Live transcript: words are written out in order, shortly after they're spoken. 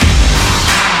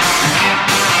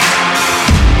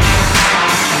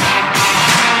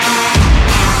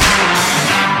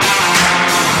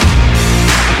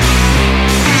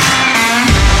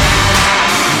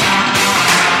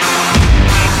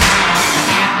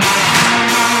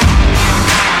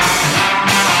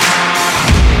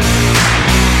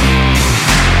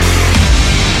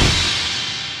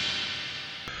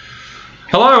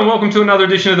welcome to another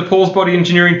edition of the Paul's Body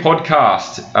Engineering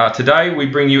Podcast. Today we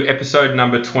bring you episode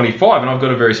number 25, and I've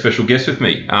got a very special guest with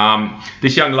me.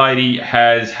 This young lady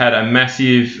has had a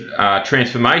massive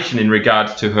transformation in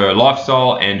regards to her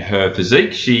lifestyle and her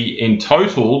physique. She, in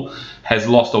total, has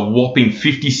lost a whopping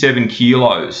 57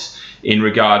 kilos in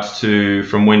regards to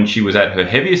from when she was at her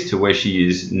heaviest to where she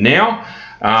is now.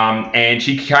 And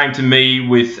she came to me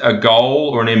with a goal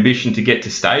or an ambition to get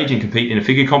to stage and compete in a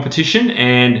figure competition.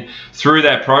 And through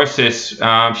that process,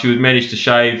 she would manage to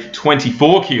shave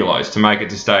 24 kilos to make it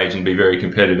to stage and be very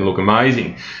competitive and look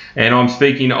amazing. And I'm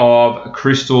speaking of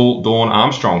Krystal Dawn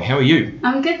Armstrong. How are you?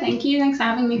 I'm good, thank you. Thanks for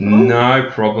having me, Paul. No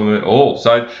problem at all.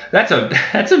 So that's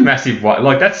a massive weight.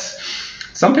 Like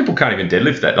some people can't even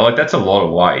deadlift that. Like that's a lot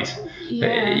of weight.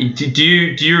 Yeah. Do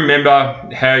you remember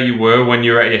how you were when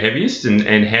you were at your heaviest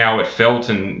and how it felt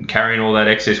and carrying all that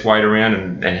excess weight around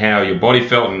and how your body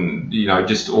felt and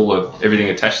just everything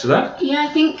attached to that? Yeah,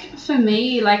 I think for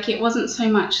me, it wasn't so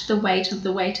much the weight of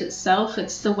the weight itself,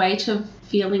 it's the weight of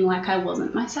feeling like I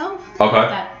wasn't myself. Okay. If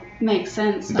that makes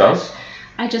sense. It does.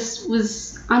 I just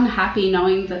was unhappy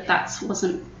knowing that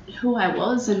wasn't who I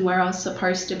was and where I was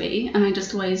supposed to be, and I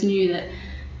just always knew that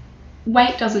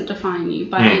weight doesn't define you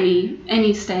by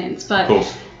any stance,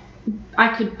 but I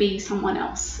could be someone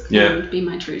else and be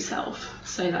my true self.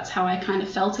 So that's how I kind of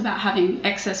felt about having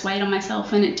excess weight on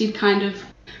myself, and it did kind of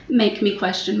make me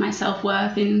question my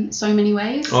self-worth in so many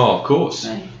ways. Oh, of course.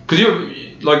 Because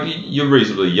you're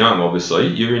reasonably young, obviously.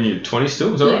 You're in your 20s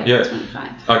still, is that right? Yeah,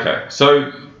 25. Okay.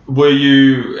 So were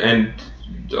you, and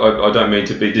I don't mean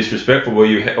to be disrespectful, were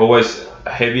you always a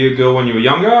heavier girl when you were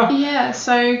younger? Yeah,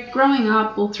 so growing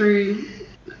up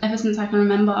ever since I can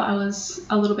remember, I was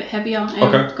a little bit heavier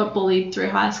and got bullied through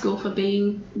high school for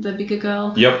being the bigger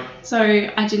girl. Yep. So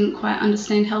I didn't quite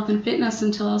understand health and fitness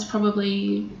until I was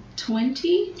probably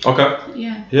 20. Okay.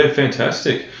 Yeah. Yeah,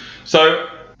 fantastic. So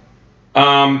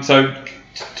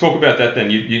talk about that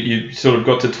then. You sort of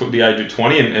got to the age of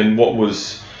 20 and what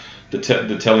was the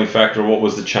telling factor, or what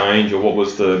was the change, or what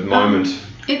was the moment?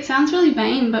 It sounds really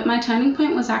vain, but my turning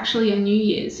point was actually a New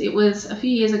Year's. It was a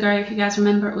few years ago, if you guys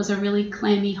remember, it was a really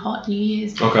clammy, hot New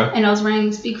Year's. Okay. And I was wearing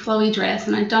this big flowy dress,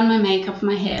 and I'd done my makeup and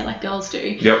my hair like girls do.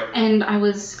 Yep. And I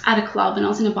was at a club, and I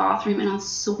was in a bathroom, and I was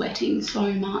sweating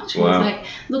so much. Wow. I was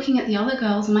looking at the other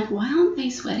girls, I'm like, why aren't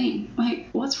they sweating?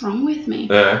 What's wrong with me?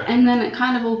 Yeah. And then it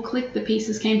kind of all clicked, the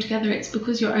pieces came together. It's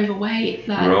because you're overweight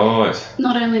that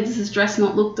not only does this dress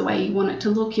not look the way you want it to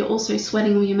look, you're also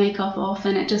sweating all your makeup off,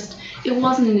 and it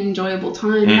wasn't an enjoyable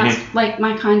time. Mm-hmm. That's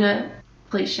my kind of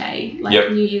cliche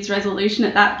New Year's resolution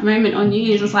at that moment on New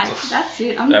Year's was that's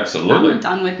it, I'm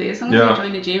done with this, I'm going to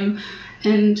join a gym.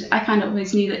 And I kind of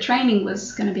always knew that training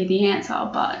was going to be the answer,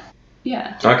 but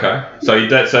yeah. Okay, so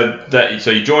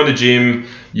you joined the gym.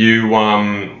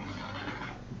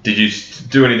 Did you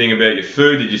do anything about your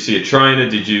food? Did you see a trainer?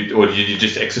 Did you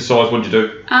just exercise? What did you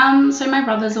do? So my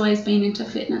brother's always been into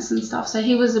fitness and stuff, so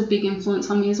he was a big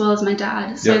influence on me, as well as my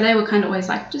dad. So they were kind of always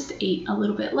just eat a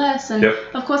little bit less. And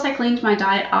of course I cleaned my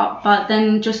diet up, but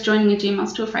then just joining a gym, I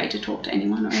was too afraid to talk to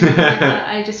anyone or anything like that.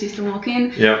 I just used to walk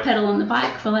in, pedal on the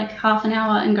bike for half an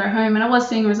hour and go home. And I was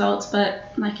seeing results,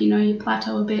 but you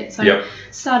plateau a bit. So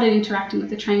started interacting with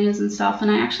the trainers and stuff,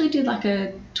 and I actually did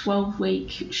a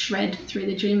 12-week shred through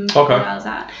the gym where I was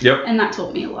at. And that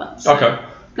taught me a lot. So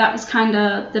that was kind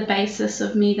of the basis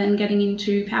of me then getting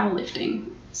into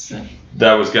powerlifting. So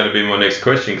that was going to be my next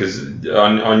question, because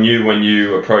I knew when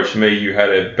you approached me you had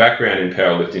a background in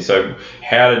powerlifting. So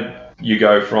how did you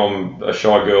go from a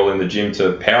shy girl in the gym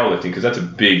to powerlifting? Because that's a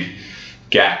big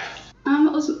gap.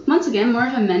 It was, once again, more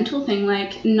of a mental thing,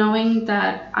 knowing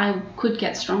that I could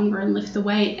get stronger and lift the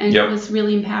weight, and it was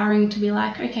really empowering to be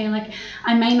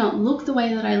I may not look the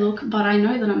way that I look, but I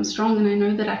know that I'm strong, and I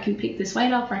know that I can pick this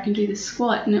weight up, or I can do this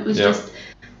squat. And it was just,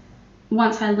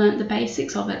 once I learnt the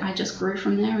basics of it, I just grew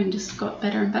from there and just got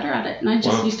better and better at it. And I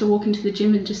just used to walk into the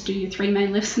gym and just do your 3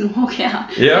 main lifts and walk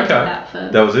out. Yeah, okay.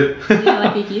 That was it?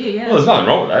 A year, Well, there's nothing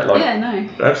wrong with that. No.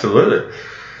 Absolutely.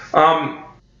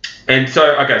 And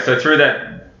so through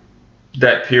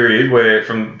that period where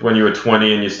from when you were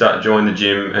 20 and you joined the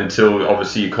gym until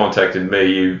obviously you contacted me,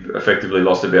 you effectively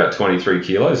lost about 23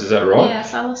 kilos. Is that right? Yeah,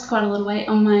 so I lost quite a lot of weight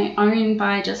on my own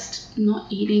by just not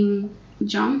eating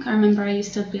junk. I remember I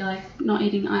used to be not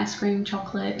eating ice cream,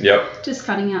 chocolate, just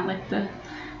cutting out the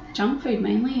junk food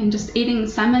mainly, and just eating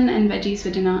salmon and veggies for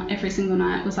dinner every single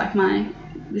night was I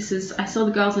saw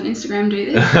the girls on Instagram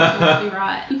do this, I'll be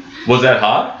right. Was that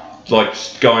hard?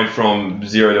 Going from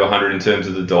 0 to 100 in terms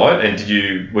of the diet,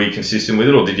 and were you consistent with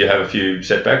it, or did you have a few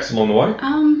setbacks along the way?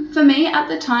 For me, at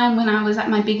the time when I was at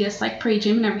my biggest, like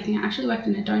pre-gym and everything, I actually worked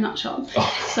in a donut shop.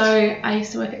 So I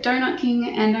used to work at Donut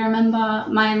King, and I remember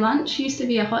my lunch used to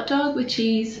be a hot dog with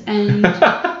cheese and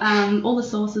all the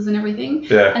sauces and everything.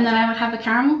 Yeah. And then I would have a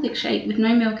caramel thick shake with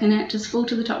no milk in it, just full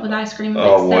to the top with ice cream,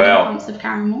 like 7 pumps of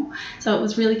caramel. So it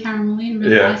was really caramelly and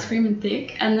really ice cream and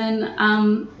thick. And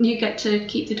then you get to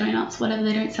keep the donuts, whatever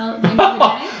they don't sell at the end of the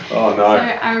day. Oh, no. So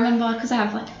I remember, because I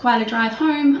have like quite a drive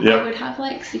home, I would have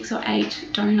like 6 or 8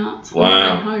 donuts on the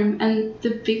way home. And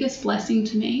the biggest blessing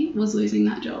to me was losing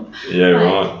that job. Yeah,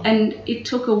 right. And it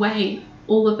took away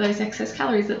all of those excess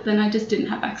calories that then I just didn't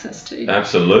have access to.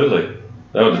 Absolutely.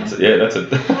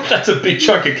 That's a big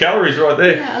chunk of calories right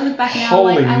there. Yeah, I look back now,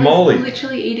 Holy moly. I was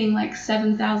literally eating like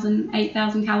 7,000,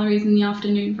 8,000 calories in the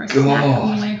afternoon for a snack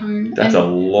on the way home. That's a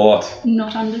lot.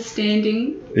 Not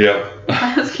understanding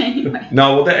I was gaining weight.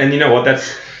 No, well, and you know what?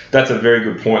 That's a very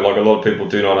good point. Like, a lot of people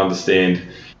do not understand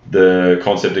the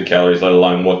concept of calories, let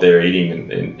alone what they're eating,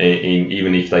 and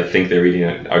even if they think they're eating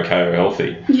it okay or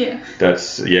healthy. Yeah.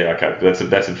 That's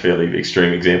a fairly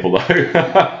extreme example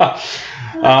though.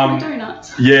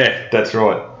 Donuts. Yeah, that's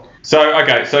right.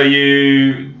 So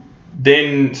you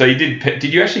did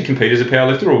you actually compete as a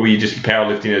powerlifter, or were you just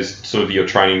powerlifting as sort of your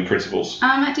training principles?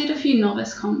 I did a few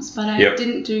novice comps, but I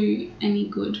didn't do any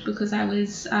good because I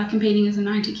was competing as a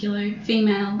 90 kilo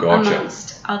female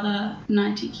amongst other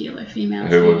 90 kilo females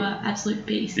who were absolute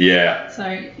beasts. Yeah. So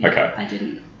I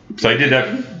didn't. So you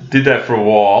did that for a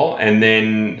while, and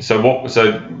then so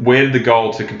where did the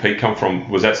goal to compete come from?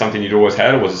 Was that something you'd always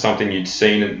had, or was it something you'd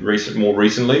seen more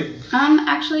recently?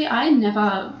 Actually, I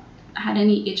never had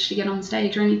any itch to get on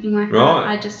stage or anything like that.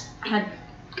 I just had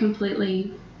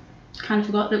completely kind of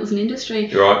forgot that it was an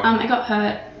industry. Right. I got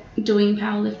hurt doing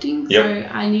powerlifting, so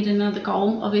I needed another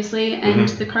goal, obviously, and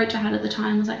the coach I had at the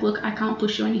time was like, look, I can't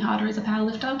push you any harder as a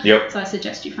powerlifter, so I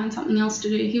suggest you find something else to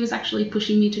do. He was actually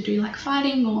pushing me to do like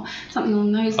fighting or something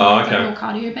along those lines, like more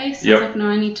cardio based. I was like, no,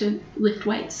 I need to lift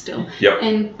weights still,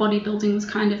 and bodybuilding was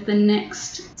kind of the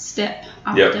next step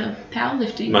after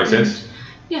powerlifting. Makes sense.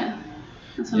 Yeah.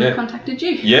 That's when I contacted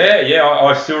you. Yeah,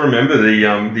 I still remember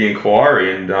the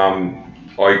inquiry, and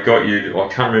I got you. I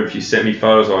can't remember if you sent me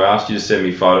photos or I asked you to send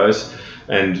me photos,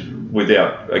 and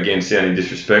without again sounding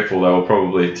disrespectful, they were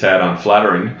probably a tad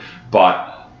unflattering.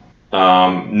 But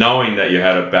knowing that you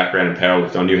had a background in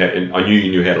powerlifting, I knew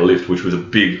you knew how to lift, which was a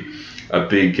big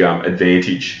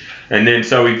advantage. And then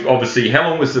so we've obviously, how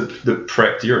long was the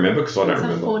prep? Do you remember? Because I don't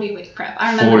remember. It was a 40-week prep.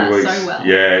 I remember that so well.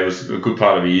 Yeah, it was a good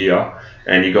part of a year,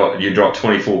 and you dropped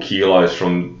 24 kilos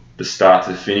from the start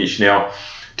to the finish. Now,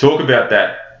 talk about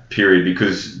that period,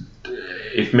 because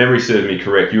if memory serves me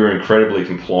correct, you were incredibly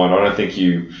compliant. I don't think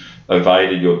you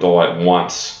evaded your diet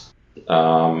once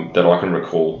that I can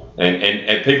recall.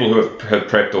 And people who have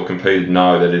prepped or competed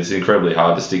know that it's incredibly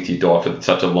hard to stick to your diet for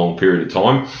such a long period of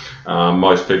time.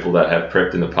 Most people that have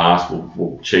prepped in the past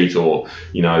will cheat, or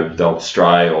they'll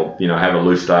stray, or have a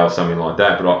loose day or something like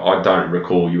that. But I don't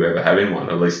recall you ever having one,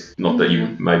 at least not that you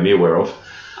made me aware of.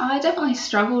 I definitely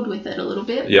struggled with it a little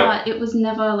bit, but it was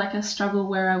never like a struggle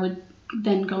where I would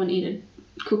then go and eat a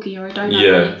cookie or a donut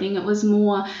or anything. It was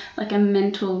more like a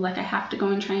mental, like I have to go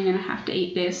and train and I have to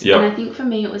eat this. And I think for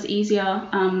me it was easier,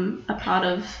 a part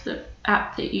of the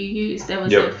app that you use, there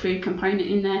was a food component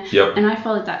in there, and I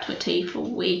followed that to a T for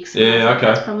weeks.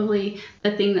 That's probably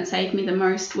the thing that saved me the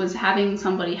most, was having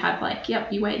somebody have like,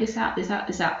 you weigh this out, and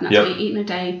that's what you eat in a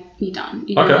day, you're done.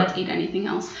 You don't have to eat anything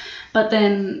else. But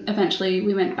then eventually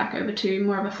we went back over to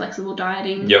more of a flexible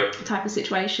dieting type of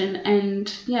situation,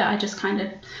 and I just kind of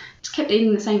just kept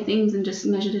eating the same things and just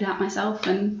measured it out myself,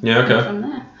 and went from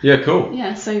there. Yeah, cool.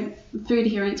 Yeah, so food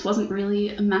adherence wasn't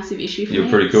really a massive issue for me. You're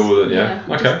pretty cool with it,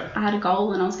 okay. I had a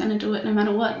goal and I was going to do it no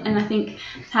matter what. And I think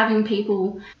having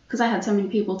people, because I had so many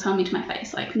people tell me to my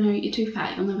face, like, no, you're too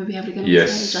fat, you'll never be able to get on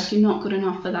stage, like, you're not good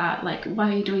enough for that, like, why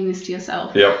are you doing this to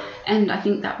yourself? And I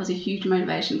think that was a huge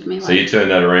motivation for me. So you turn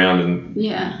that around and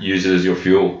use it as your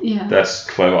fuel. That's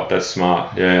clever, that's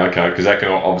smart. Because that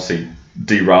can obviously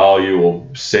derail you or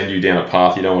send you down a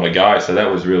path you don't want to go. So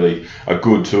that was really a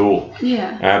good tool.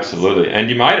 Absolutely. And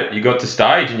you made it. You got to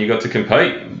stage and you got to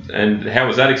compete. And how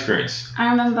was that experience? I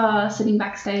remember sitting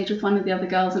backstage with one of the other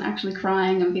girls and actually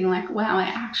crying and being like, wow, I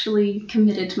actually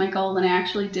committed to my goal and I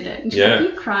actually did it. And she's like, are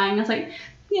you crying? I was like,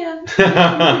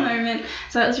 moment.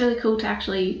 So it was really cool to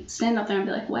actually stand up there and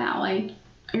be like, wow, I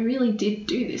really did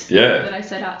do this thing that I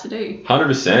set out to do.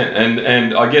 100%.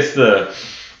 And I guess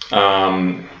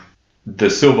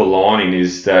the silver lining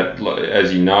is that,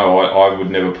 as you know, I would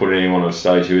never put anyone on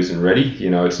stage who isn't ready. You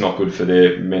know, it's not good for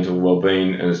their mental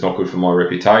well-being and it's not good for my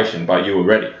reputation, but you were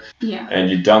ready. Yeah. And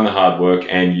you'd done the hard work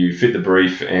and you fit the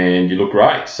brief and you look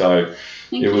great. So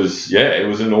it was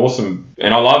an awesome,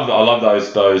 and I love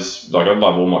those, like I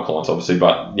love all my clients obviously,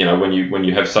 but you know, when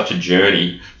you have such a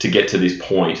journey to get to this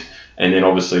point. And then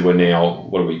obviously we're now,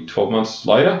 12 months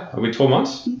later? Are we 12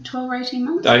 months? 12 or 18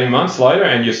 months. 18 months later,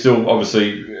 and you're still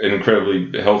obviously an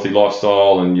incredibly healthy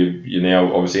lifestyle, and you're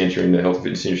now obviously entering the health and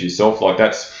fitness industry yourself. Like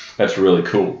that's really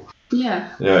cool.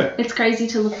 Yeah. It's crazy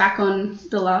to look back on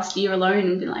the last year alone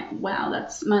and be like, wow,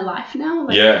 that's my life now.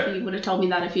 Like if you would have told me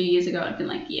that a few years ago, I'd been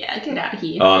like, yeah, get out of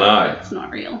here. Oh no. It's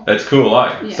not real. That's cool,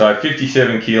 eh? Yeah. So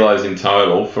 57 kilos in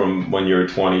total from when you were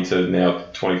 20 to now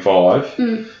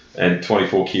 25. And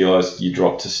 24 kilos you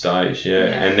dropped to stage,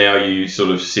 and now you sort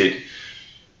of sit.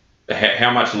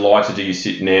 How much lighter do you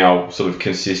sit now, sort of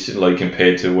consistently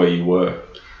compared to where you were?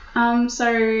 So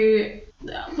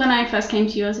when I first came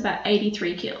to you, I was about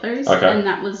 83 kilos, and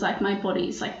that was like my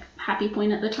body's like happy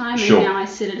point at the time. Sure. And now I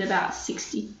sit at about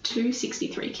 62,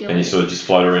 63 kilos. And you sort of just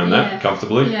float around that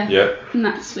comfortably. Yeah. And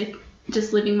that's with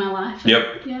just living my life. And,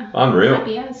 yeah. Unreal.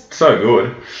 Happy as. So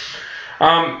good.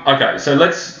 Okay, so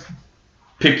let's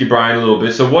pick your brain a little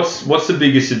bit. So what's the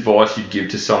biggest advice you'd give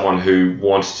to someone who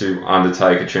wants to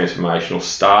undertake a transformation or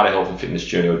start a health and fitness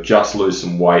journey or just lose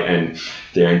some weight and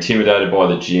they're intimidated by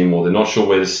the gym or they're not sure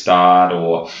where to start,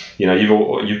 or you know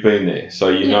you've been there, so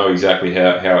you know exactly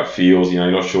how it feels. You know,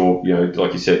 you're not sure, you know,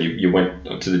 like you said, you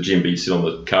went to the gym but you sit on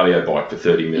the cardio bike for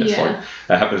 30 minutes. Like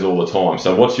that happens all the time.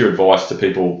 So what's your advice to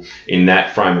people in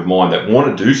that frame of mind that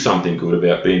want to do something good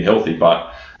about being healthy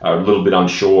but are a little bit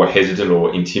unsure, hesitant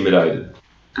or intimidated?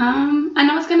 I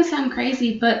know it's going to sound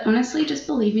crazy, but honestly, just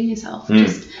believe in yourself.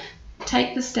 Just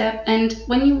take the step. And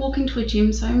when you walk into a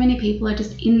gym, so many people are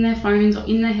just in their phones or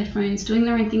in their headphones doing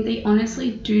their own thing. They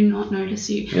honestly do not notice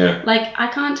you. Yeah. Like, I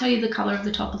can't tell you the colour of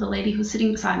the top of the lady who's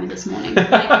sitting beside me this morning.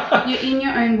 Like, you're in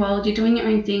your own world, you're doing your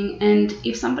own thing. And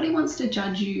if somebody wants to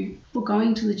judge you for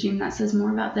going to the gym, that says more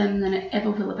about them than it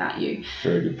ever will about you.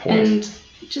 Very good point. And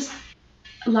just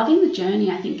loving the journey,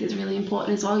 I think, is really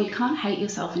important as well. You can't hate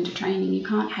yourself into training. You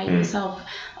can't hate yourself,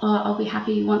 I'll be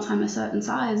happy once I'm a certain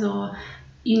size, or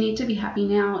you need to be happy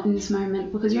now in this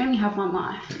moment because you only have one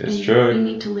life. It's true. You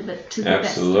need to live it to the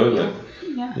Absolutely.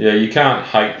 best. Yeah, you can't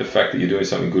hate the fact that you're doing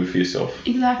something good for yourself.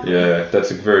 Exactly. Yeah,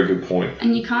 that's a very good point.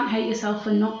 And you can't hate yourself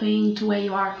for not being to where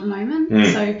you are at the moment.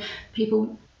 So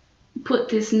people put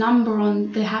this number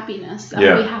on their happiness.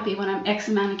 I'll be happy when I'm X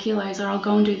amount of kilos, or I'll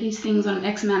go and do these things when I'm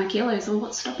X amount of kilos. Well,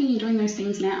 what's stopping you doing those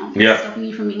things now? What's stopping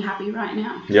you from being happy right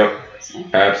now? Yep. So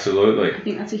absolutely. I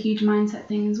think that's a huge mindset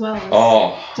thing as well.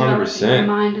 100%. Your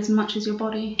mind as much as your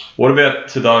body. What about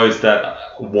to those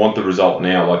that want the result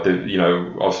now? Like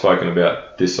I've spoken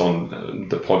about this on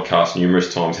the podcast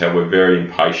numerous times, how we're very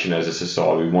impatient as a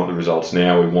society. We want the results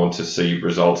now. We want to see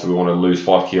results. We want to lose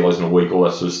 5 kilos in a week, all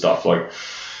that sort of stuff. Like,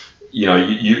 you know,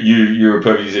 you're a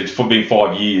perfect example. It's been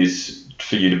 5 years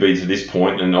for you to be to this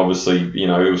point, and obviously, you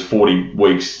know, it was 40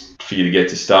 weeks for you to get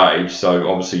to stage. So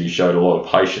obviously, you showed a lot of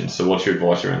patience. So what's your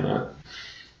advice around that?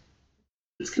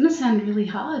 It's gonna sound really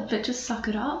hard, but just suck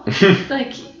it up.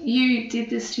 Like, you did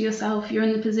this to yourself. You're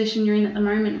in the position you're in at the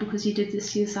moment because you did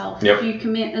this to yourself. Yep. If you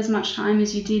commit as much time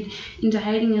as you did into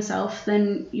hating yourself,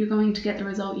 then you're going to get the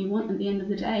result you want at the end of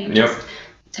the day. Just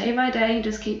day by day,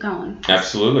 just keep going.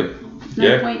 Absolutely.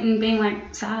 No point in being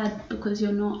like sad because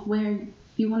you're not where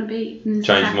you want to be.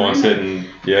 Change mindset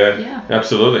and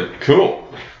absolutely. Cool.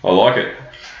 I like it.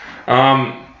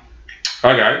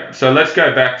 Okay, so let's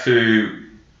go back to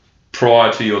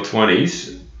prior to your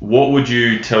 20s. What would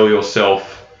you tell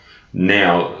yourself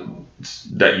now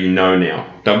that you know now?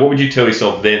 What would you tell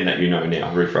yourself then that you know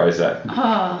now? Rephrase that.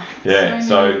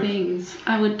 So many things.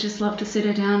 I would just love to sit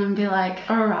her down and be like,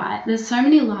 all right, there's so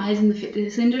many lies in the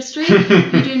fitness industry.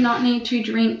 You do not need to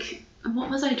drink,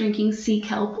 what was I drinking? Sea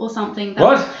kelp or something.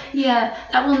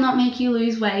 That will not make you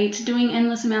lose weight. Doing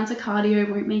endless amounts of cardio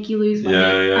won't make you lose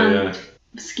weight.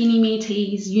 Skinny me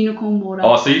teas, unicorn water.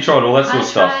 Oh, so you tried all that sort of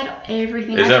stuff? I tried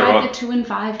everything. I tried the 2 and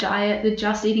 5 diet, the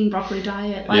just eating broccoli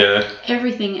diet,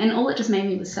 everything, and all it just made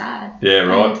me was sad. Yeah,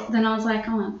 right. And then I was like,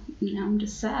 I'm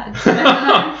just sad. So I'm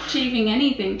not achieving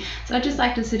anything. So I just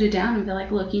like to sit her down and be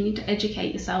like, look, you need to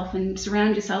educate yourself and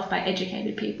surround yourself by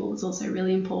educated people. It's also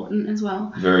really important as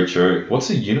well. Very true. What's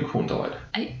a unicorn diet?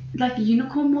 Like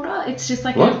unicorn water. It's just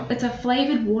like it's a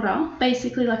flavored water,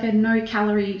 basically like a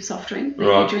no-calorie soft drink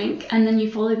that you drink, and then you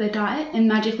follow the diet, and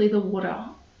magically the water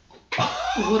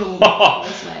will go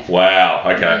this way. Wow.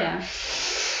 Okay. Yeah.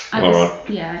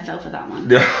 I fell for that one.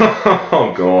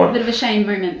 Oh, God. A bit of a shame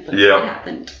moment, but it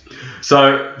happened.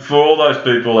 So, for all those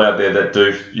people out there that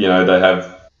do, they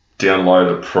have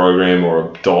downloaded a program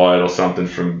or a diet or something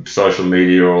from social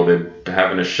media, or they're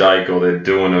having a shake, or they're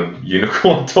doing a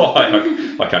unicorn diet,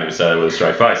 I can't even say that with a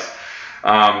straight face,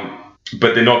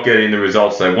 but they're not getting the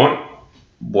results they want,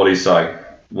 what do you say?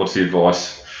 What's the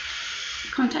advice?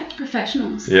 Contact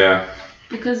professionals. Yeah.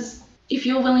 Because if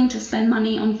you're willing to spend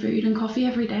money on food and coffee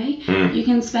every day, you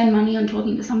can spend money on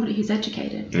talking to somebody who's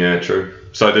educated. Yeah, true.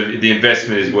 So the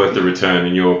investment is worth the return,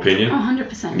 in your opinion?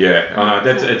 100%. Yeah, I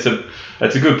know.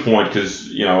 That's a good point,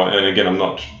 because, and again, I'm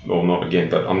not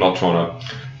trying to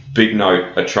big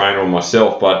note a trainer or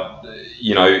myself, but,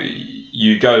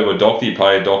 you go to a doctor, you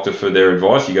pay a doctor for their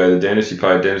advice. You go to the dentist, you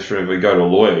pay a dentist for it. If you go to a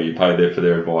lawyer, you pay them for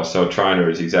their advice. So a trainer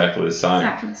is exactly the same.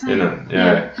 Exactly the same. Isn't it?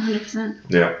 Yeah, 100%.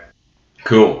 Yeah.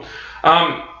 Cool.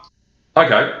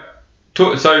 Okay.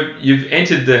 So you've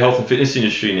entered the health and fitness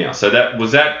industry now. So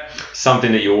was that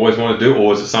something that you always wanted to do, or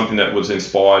was it something that was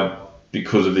inspired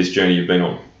because of this journey you've been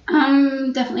on?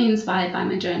 Definitely inspired by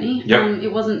my journey. Yep.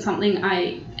 It wasn't something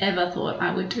I ever thought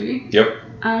I would do. Yep.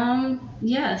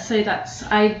 So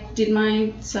I did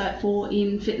my Cert 4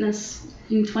 in fitness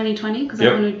in 2020 because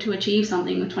I wanted to achieve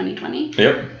something with 2020.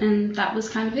 Yep. And that was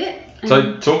kind of it.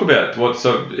 So talk about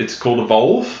it's called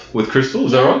Evolve with Krystal,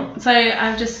 is that right? So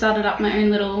I've just started up my own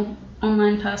little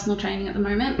online personal training at the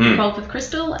moment, Evolve with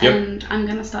Krystal, and I'm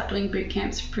going to start doing boot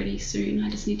camps pretty soon. I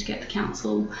just need to get the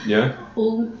council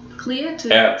all clear to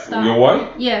start. Out your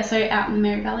way? Yeah, so out in the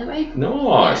Mary Valley way.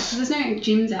 Nice. Yeah, there's no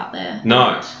gyms out there.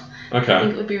 No. Okay. I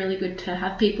think it would be really good to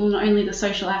have people, not only the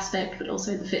social aspect, but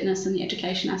also the fitness and the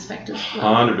education aspect as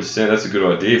well. 100%. That's a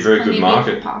good idea. Very good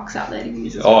market. Parks out there to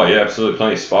use as well. Oh, yeah, absolutely.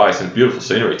 Plenty of space and beautiful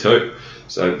scenery too.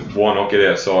 So why not get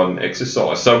outside and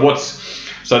exercise? So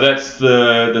that's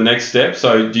the next step.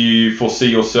 So do you foresee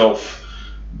yourself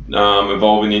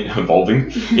evolving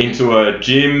into a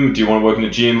gym? Do you want to work in a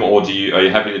gym, or are you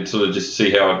happy to sort of just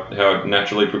see how it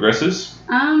naturally progresses?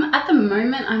 At the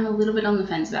moment, I'm a little bit on the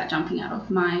fence about jumping out of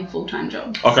my full-time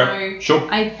job. Okay, so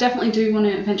sure. I definitely do want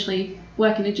to eventually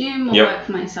work in a gym or work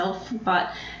for myself,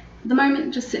 but at the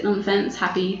moment, just sitting on the fence,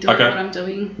 happy doing what I'm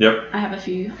doing. Yep. I have a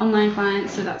few online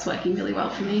clients, so that's working really well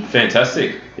for me.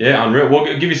 Fantastic. Yeah, unreal. Well,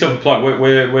 give yourself a plug.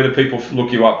 Where do people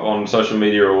look you up on social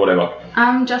media or whatever?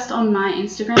 Just on my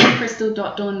Instagram,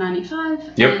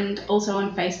 krystal.dawn95, and also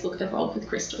on Facebook, Evolve with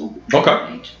Krystal.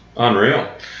 Okay.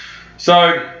 Unreal.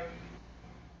 So,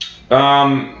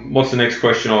 what's the next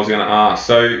question I was going to ask?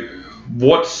 So,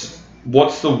 what's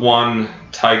the one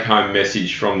take-home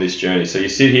message from this journey? So you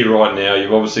sit here right now.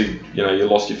 You've obviously, you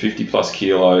lost your 50+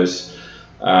 kilos.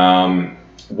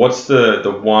 What's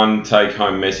the one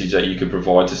take-home message that you could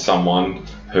provide to someone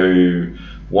who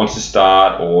wants to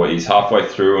start, or is halfway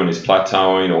through and is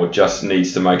plateauing, or just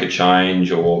needs to make a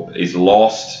change, or is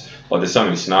lost? Like, there's so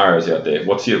many scenarios out there.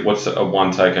 What's a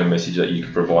one take-home message that you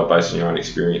could provide based on your own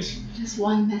experience? Just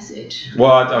one message.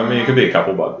 Well, I mean, it could be a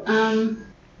couple, but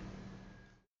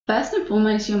first and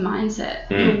foremost, your mindset.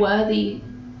 You're worthy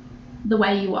the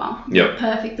way you are. Yep. You're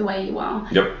perfect the way you are.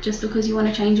 Yep. Just because you want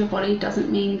to change your body doesn't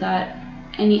mean that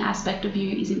any aspect of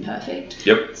you is imperfect.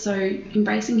 Yep. So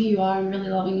embracing who you are and really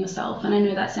loving yourself. And I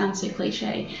know that sounds so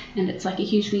cliche, and it's like a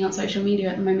huge thing on social media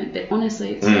at the moment, but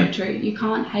honestly, it's so true. You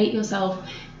can't hate yourself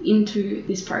into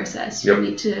this process. You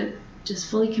need to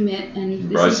just fully commit, and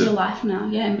this is your life now.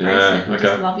 Yeah, embrace it and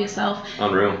just love yourself.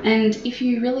 Unreal. And if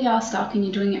you really are stuck and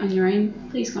you're doing it on your own,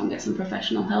 please go and get some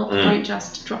professional help. Don't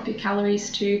just drop your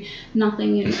calories to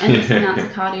nothing and endless amounts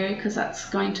of cardio, because that's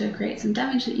going to create some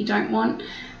damage that you don't want.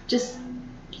 Just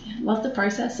love the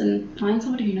process and find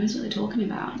somebody who knows what they're talking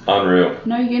about. Unreal.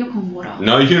 No unicorn water.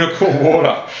 No unicorn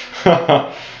water.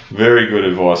 Very good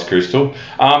advice, Krystal.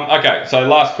 Okay, so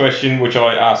last question, which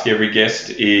I ask every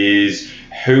guest, is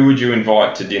who would you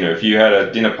invite to dinner? If you had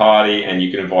a dinner party and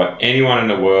you could invite anyone in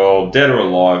the world, dead or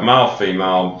alive, male,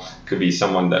 female, could be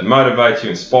someone that motivates you,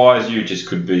 inspires you, just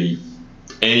could be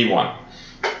anyone.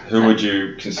 Who would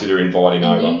you consider inviting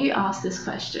over? I knew you asked this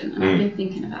question, and I've been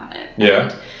thinking about it. Yeah.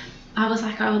 And I was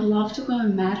like, I would love to go to a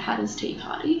Mad Hatter's tea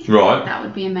party. Right. That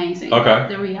would be amazing. Okay. But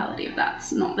the reality of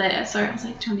that's not there. So I was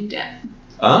like, Johnny Depp.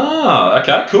 Ah,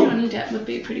 okay, cool. Johnny Depp would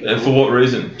be pretty cool. And for what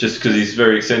reason? Just because he's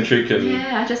very eccentric and...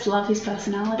 Yeah, I just love his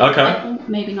personality. Okay. Like,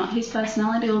 maybe not his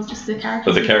personality, or just the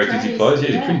characters. But the characters he plays,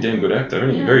 he's a pretty damn good actor,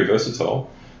 isn't he? Very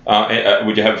versatile.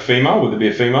 Would you have a female? Would there be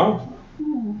a female?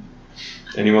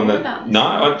 Anyone that... No,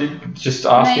 I did just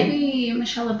ask him. Maybe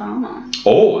Michelle Obama.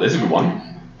 Oh, there's a good one.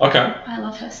 Okay. I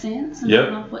love her stance and I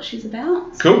love what she's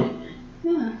about. Cool.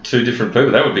 Yeah. Two different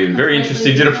people. That would be very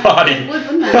interesting dinner party. It would,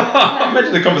 wouldn't it? Yeah.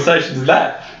 Imagine the conversations of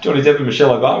that. Johnny Depp and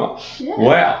Michelle Obama. Yeah.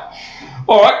 Wow.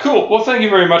 All right, cool. Well, thank you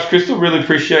very much, Krystal. Really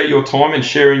appreciate your time and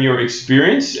sharing your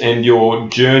experience and your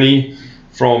journey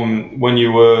from when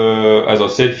you were, as I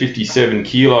said, 57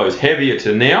 kilos heavier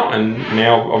to now, and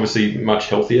now obviously much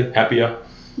healthier, happier,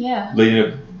 leading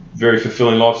a very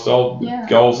fulfilling lifestyle,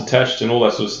 goals attached and all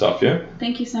that sort of stuff, yeah?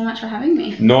 Thank you so much for having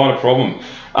me. Not a problem.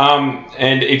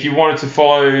 And if you wanted to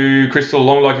follow Krystal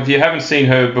along, like if you haven't seen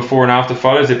her before and after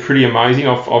photos, they're pretty amazing.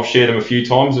 I've shared them a few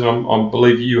times, and I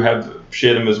believe you have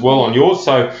shared them as well on yours.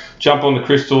 So jump on the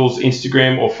Krystal's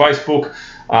Instagram or Facebook,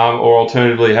 or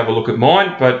alternatively have a look at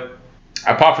mine. But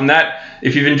apart from that,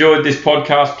 if you've enjoyed this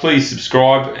podcast, please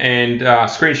subscribe and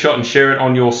screenshot and share it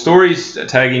on your stories,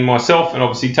 tagging myself, and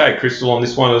obviously tag Krystal on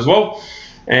this one as well.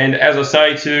 And as I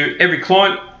say to every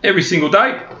client every single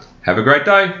day, have a great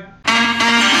day.